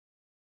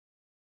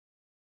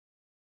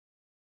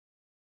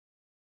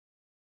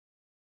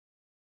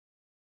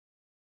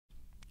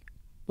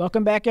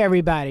Welcome back,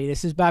 everybody.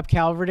 This is Bob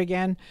Calvert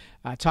again,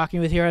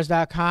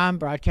 talkingwithheroes.com,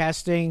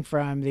 broadcasting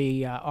from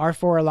the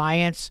R4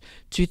 Alliance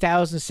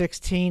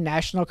 2016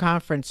 National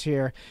Conference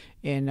here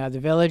in the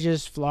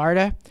Villages,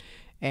 Florida.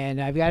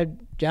 And I've got a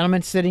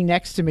gentleman sitting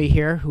next to me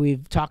here who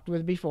we've talked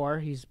with before.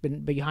 He's been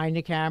behind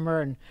the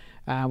camera,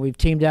 and we've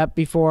teamed up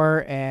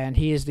before, and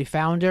he is the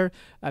founder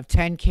of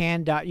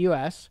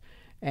 10can.us.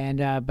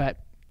 But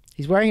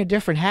he's wearing a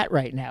different hat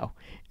right now.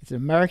 It's an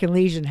American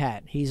Legion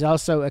hat. He's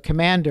also a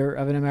commander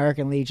of an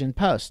American Legion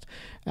post.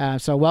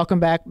 So welcome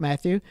back,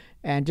 Matthew.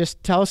 And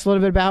just tell us a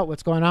little bit about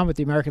what's going on with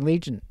the American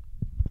Legion.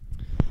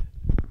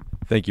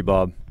 Thank you,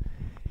 Bob.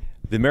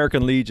 The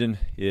American Legion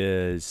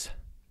is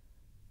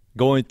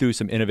going through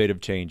some innovative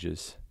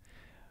changes.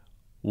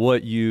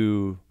 What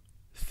you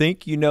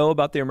think you know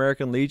about the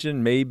American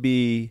Legion may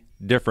be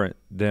different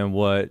than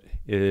what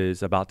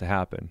is about to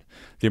happen.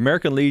 The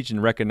American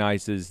Legion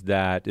recognizes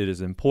that it is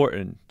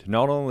important to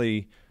not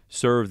only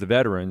serve the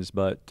veterans,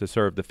 but to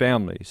serve the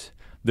families.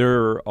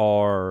 There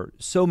are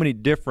so many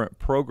different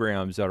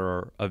programs that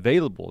are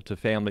available to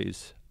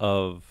families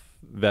of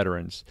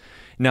veterans.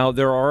 Now,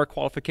 there are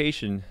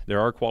qualifications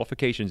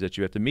that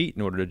you have to meet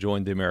in order to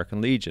join the American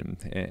Legion.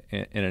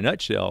 In a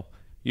nutshell,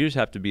 you just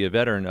have to be a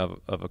veteran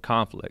of a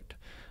conflict.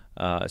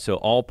 So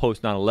all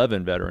post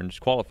 9/11 veterans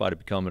qualify to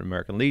become an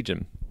American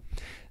Legion.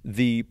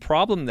 The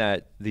problem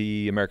that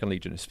the American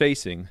Legion is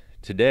facing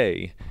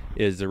today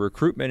is the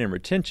recruitment and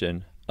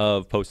retention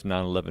of post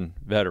 9/11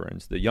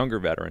 veterans, the younger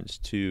veterans,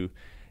 to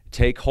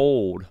take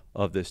hold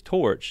of this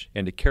torch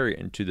and to carry it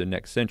into the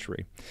next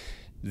century.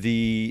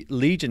 The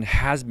Legion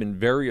has been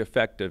very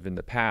effective in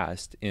the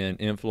past in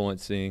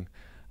influencing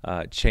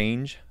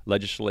change,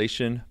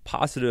 legislation,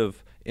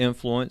 positive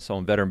influence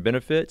on veteran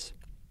benefits,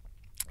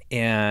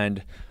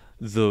 and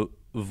the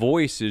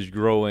voice is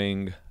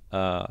growing,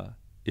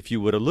 if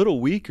you would, a little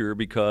weaker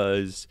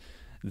because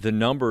the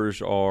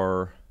numbers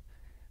are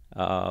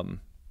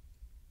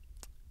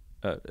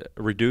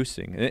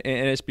reducing,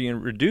 and it's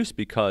being reduced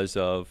because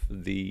of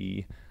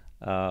the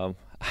I'm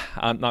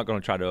not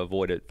going to try to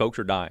avoid it. Folks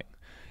are dying,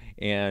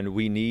 and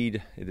we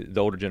need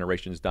the older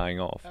generations dying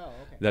off. Oh,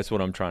 okay. That's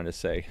what I'm trying to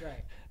say.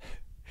 Right.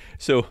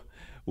 So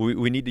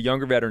we need the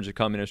younger veterans to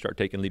come in and start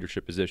taking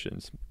leadership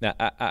positions. Now,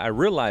 I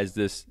realize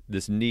this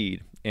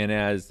need, and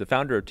as the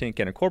founder of Tin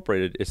Can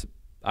Incorporated,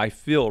 I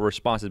feel a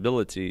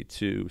responsibility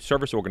to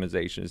service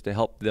organizations to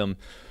help them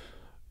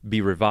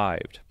be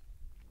revived.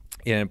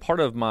 And part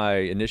of my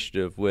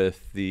initiative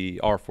with the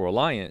R4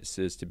 Alliance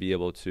is to be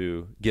able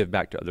to give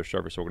back to other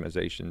service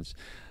organizations.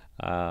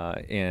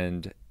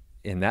 And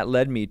that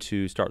led me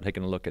to start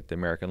taking a look at the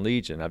American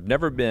Legion. I've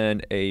never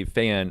been a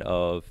fan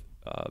of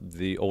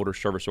the older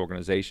service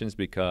organizations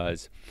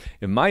because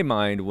in my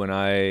mind, when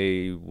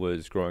I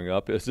was growing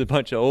up, it was a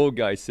bunch of old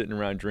guys sitting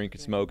around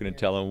drinking, smoking, and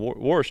telling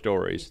war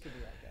stories.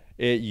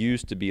 It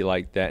used to be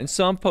like that. And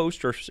some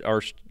posts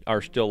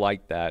are still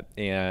like that.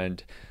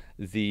 And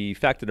the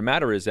fact of the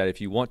matter is that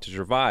if you want to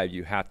survive,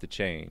 you have to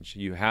change.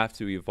 You have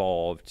to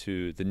evolve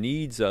to the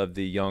needs of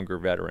the younger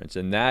veterans,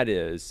 and that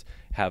is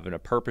having a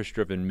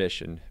purpose-driven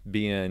mission,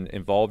 being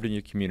involved in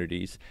your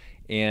communities,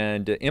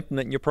 and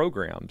implementing your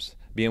programs,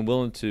 being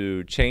willing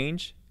to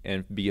change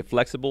and be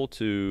flexible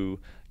to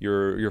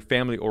your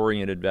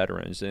family-oriented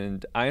veterans.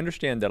 And I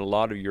understand that a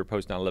lot of your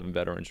post 9/11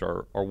 veterans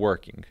are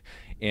working,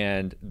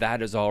 and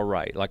that is all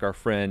right. Like our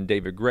friend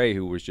David Gray,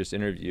 who was just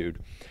interviewed,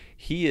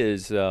 he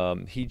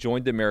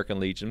joined the American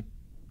Legion.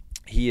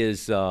 He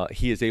is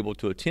able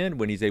to attend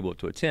when he's able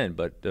to attend,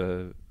 but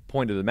the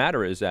point of the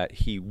matter is that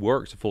he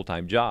works a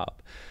full-time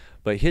job.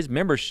 But his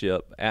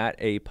membership at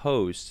a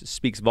post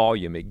speaks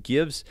volume. It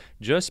gives,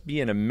 just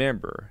being a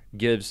member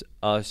gives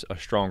us a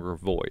stronger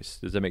voice.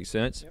 Does that make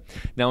sense? Yep.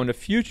 Now, in the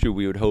future,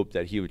 we would hope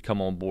that he would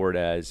come on board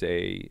as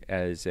a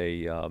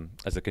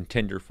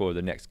contender for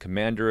the next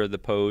commander of the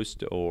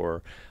post,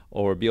 or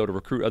be able to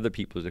recruit other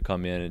people to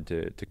come in and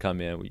to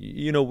come in.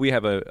 You know, we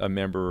have a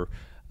member,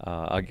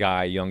 a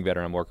guy, a young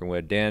veteran I'm working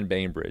with, Dan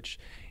Bainbridge,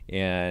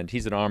 and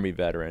he's an Army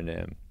veteran,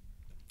 and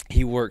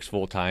he works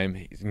full-time.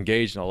 He's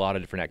engaged in a lot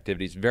of different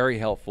activities, very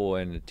helpful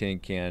in the Tin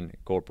Can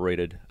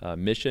Incorporated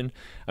mission.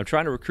 I'm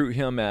trying to recruit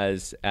him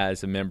as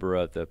a member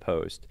of the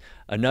post.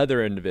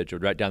 Another individual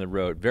right down the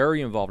road,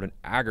 very involved in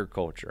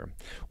agriculture.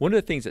 One of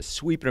the things that's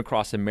sweeping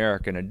across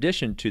America, in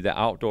addition to the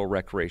outdoor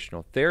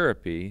recreational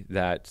therapy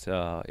that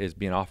is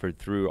being offered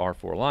through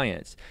R4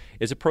 Alliance,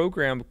 is a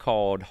program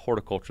called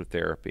horticulture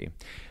therapy.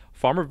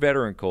 Farmer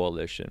Veteran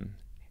Coalition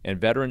and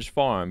Veterans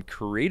Farm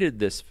created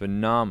this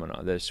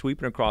phenomenon that is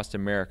sweeping across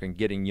America and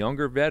getting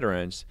younger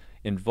veterans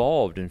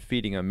involved in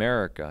feeding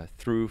America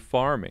through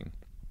farming.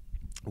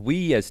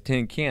 We as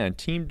Tin Can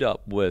teamed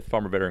up with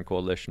Farmer Veteran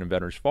Coalition and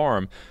Veterans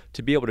Farm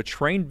to be able to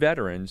train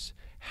veterans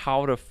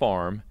how to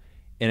farm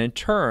and in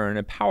turn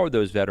empower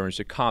those veterans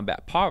to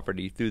combat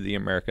poverty through the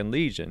American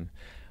Legion.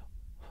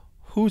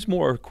 Who's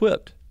more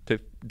equipped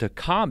to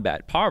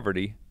combat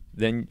poverty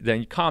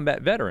than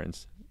combat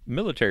veterans?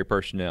 Military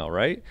personnel,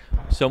 right?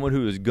 Someone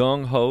who is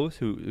gung-ho,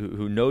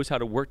 who knows how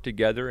to work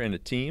together in a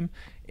team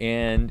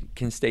and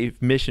can stay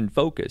mission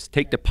focused.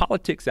 Take the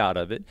politics out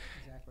of it.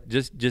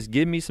 Exactly. Just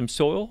give me some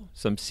soil,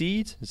 some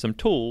seeds, some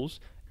tools,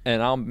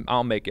 and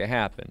I'll make it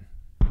happen.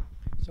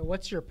 So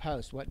what's your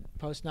post? What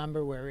post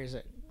number? Where is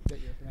it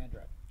that you're commander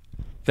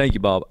of? Thank you,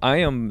 Bob. I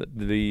am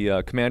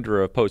the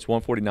commander of Post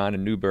 149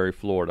 in Newberry,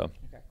 Florida.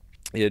 Okay.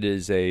 It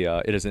is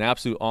an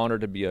absolute honor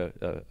to be a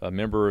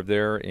member of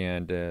there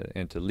and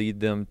to lead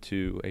them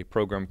to a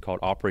program called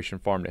Operation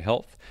Farm to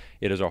Health.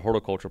 It is our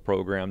horticulture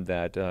program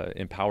that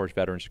empowers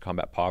veterans to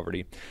combat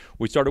poverty.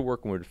 We started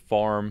working with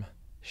Farm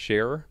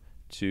Share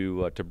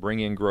to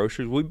bring in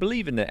groceries. We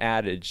believe in the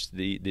adage,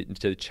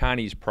 the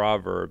Chinese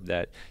proverb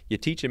that you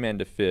teach a man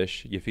to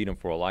fish, you feed him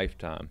for a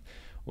lifetime.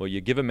 Well,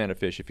 you give a man a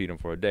fish, you feed him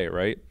for a day,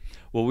 right?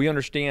 Well, we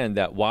understand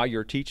that while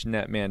you're teaching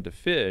that man to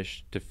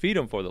fish, to feed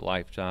him for the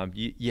lifetime,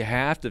 you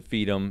have to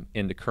feed him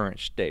in the current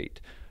state.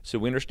 So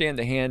we understand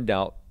the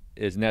handout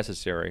is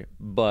necessary,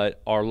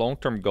 but our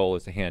long-term goal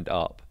is to hand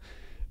up.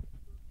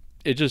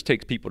 It just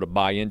takes people to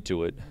buy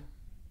into it.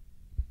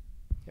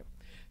 Yep.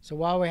 So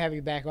while we have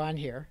you back on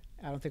here,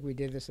 I don't think we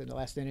did this in the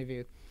last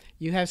interview,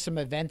 you have some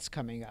events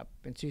coming up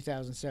in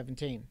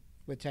 2017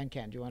 with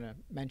Tenkan. Do you want to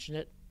mention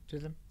it to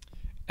them?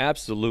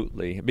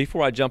 Absolutely.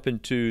 Before I jump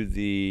into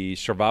the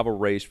survival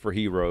race for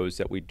heroes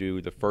that we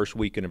do the first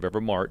weekend of every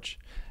March,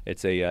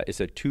 it's a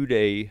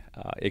 2-day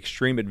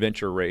extreme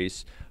adventure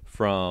race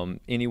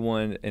from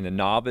anyone in a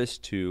novice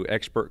to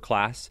expert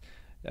class,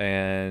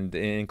 and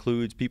it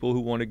includes people who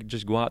want to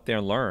just go out there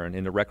and learn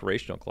in the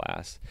recreational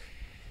class.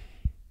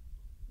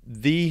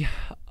 The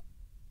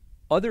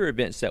other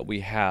events that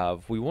we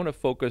have, we want to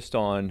focus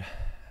on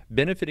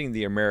benefiting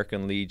the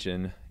American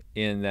Legion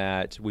in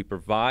that we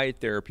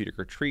provide therapeutic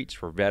retreats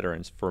for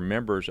veterans, for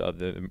members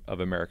of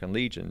American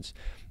Legions.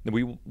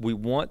 We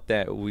want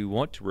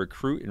to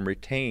recruit and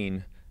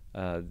retain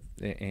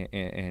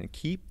and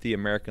keep the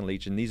American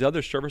Legion, these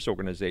other service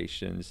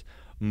organizations,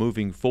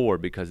 moving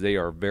forward because they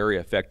are very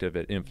effective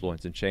at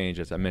influence and change,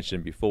 as I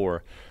mentioned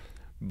before.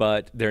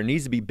 But there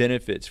needs to be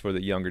benefits for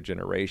the younger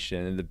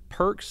generation, and the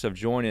perks of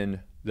joining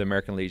the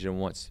American Legion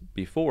once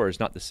before is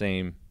not the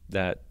same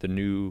that the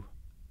new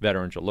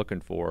veterans are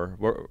looking for.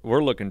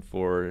 We're looking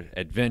for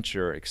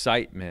adventure,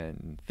 excitement,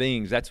 and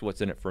things. That's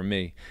what's in it for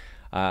me.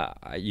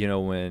 You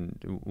know,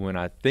 when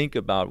I think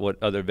about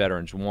what other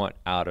veterans want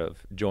out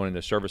of joining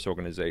the service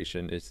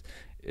organization,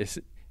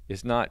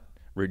 it's not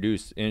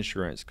reduce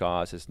insurance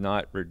costs. It's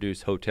not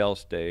reduce hotel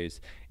stays.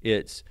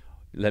 It's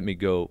let me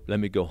go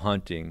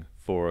hunting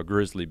for a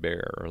grizzly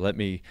bear, or let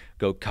me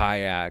go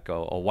kayak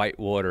a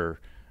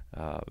whitewater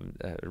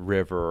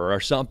river, or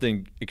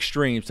something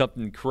extreme,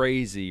 something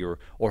crazy,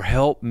 or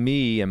help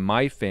me and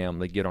my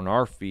family get on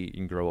our feet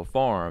and grow a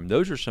farm.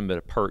 Those are some of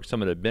the perks,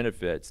 some of the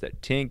benefits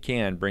that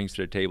Tenkan brings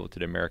to the table to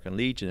the American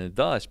Legion, and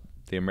thus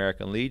the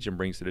American Legion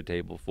brings to the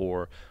table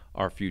for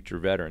our future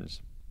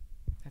veterans.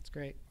 That's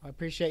great. I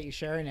appreciate you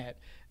sharing that.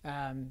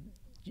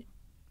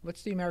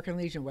 What's the American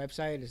Legion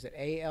website? Is it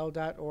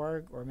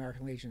al.org or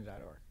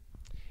americanlegion.org?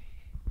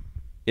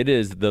 It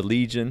is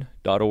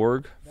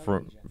thelegion.org.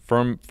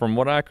 From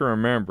what I can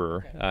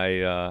remember,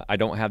 okay. I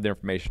don't have the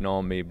information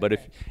on me, but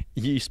if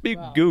you speak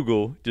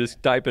Google,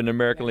 just type in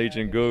American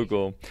Legion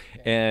Google,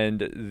 and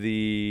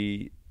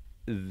the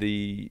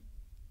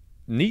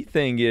neat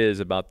thing is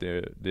about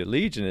the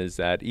Legion is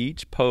that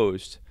each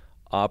post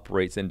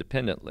operates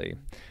independently.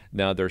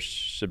 Now they're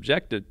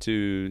subjected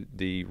to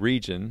the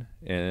region,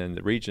 and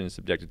the region is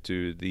subjected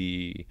to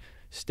the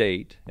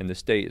state, and the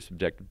state is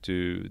subjected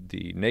to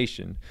the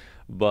nation.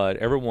 But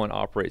everyone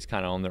operates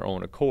kind of on their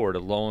own accord,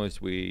 as long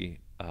as we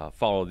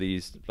follow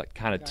these like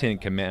kind of 10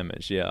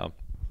 commandments, yeah.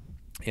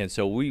 And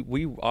so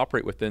we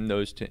operate within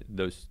those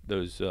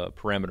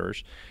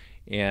parameters,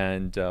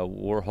 and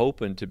we're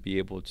hoping to be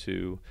able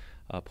to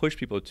push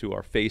people to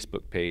our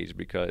Facebook page,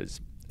 because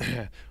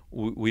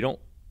we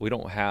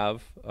don't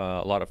have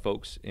a lot of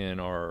folks in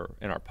our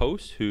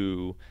posts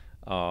who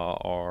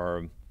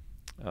are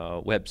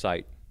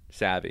website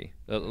savvy,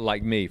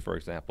 like me, for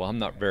example. I'm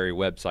not very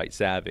website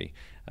savvy.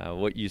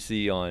 What you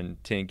see on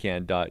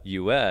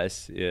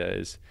tenkan.us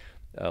is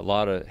a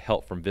lot of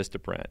help from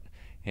Vistaprint,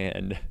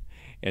 and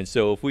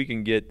so if we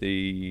can get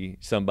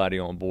somebody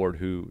on board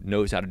who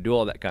knows how to do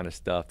all that kind of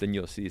stuff, then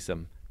you'll see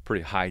some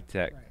pretty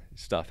high-tech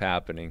stuff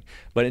happening.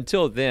 But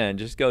until then,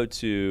 just go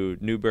to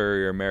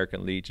Newberry or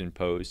American Legion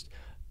post,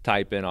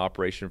 type in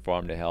Operation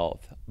Farm to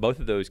Health. Both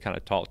of those kind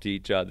of talk to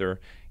each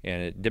other,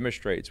 and it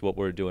demonstrates what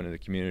we're doing in the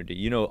community.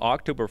 You know,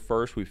 October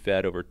 1st, we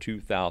fed over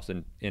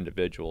 2,000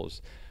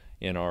 individuals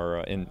in our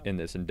in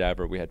this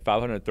endeavor. We had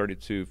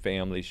 532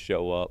 families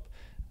show up,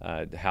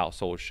 the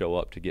households show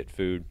up to get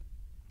food,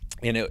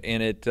 and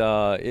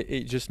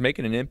it just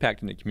making an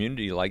impact in the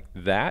community like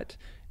that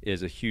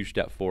is a huge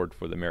step forward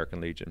for the American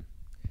Legion.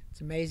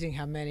 It's amazing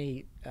how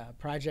many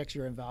projects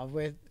you're involved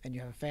with, and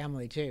you have a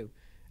family too.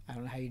 I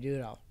don't know how you do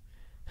it all.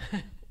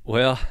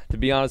 Well, to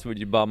be honest with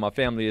you, Bob, my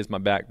family is my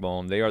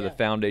backbone. They are the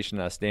foundation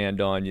I stand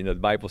on. You know, the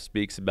Bible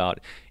speaks about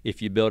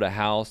if you build a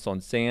house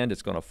on sand,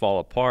 it's going to fall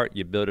apart.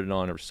 You build it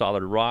on a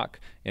solid rock,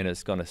 and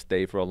it's going to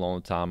stay for a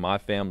long time. My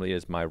family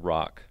is my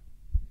rock.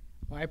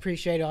 Well, I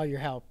appreciate all your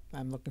help.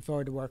 I'm looking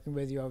forward to working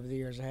with you over the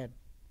years ahead.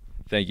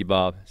 Thank you,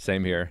 Bob.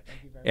 Same here.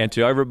 And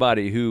to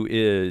everybody who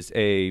is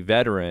a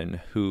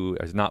veteran who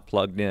is not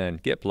plugged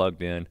in, get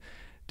plugged in.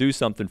 Do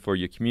something for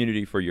your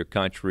community, for your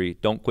country.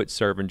 Don't quit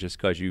serving just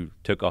because you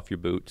took off your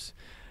boots.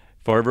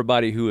 For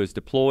everybody who is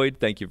deployed,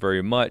 thank you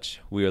very much.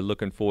 We are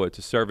looking forward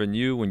to serving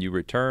you when you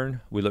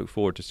return. We look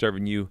forward to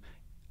serving you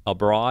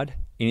abroad.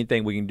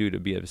 Anything we can do to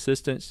be of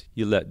assistance,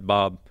 you let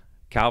Bob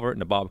Calvert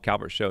and the Bob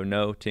Calvert Show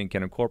know. Tin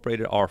Can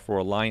Incorporated, R4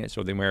 Alliance,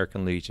 or the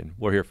American Legion.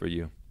 We're here for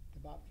you. The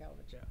Bob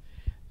Calvert Show.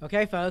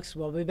 Okay, folks,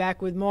 we'll be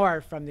back with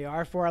more from the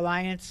R4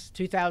 Alliance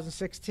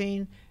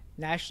 2016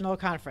 National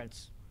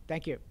Conference.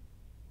 Thank you.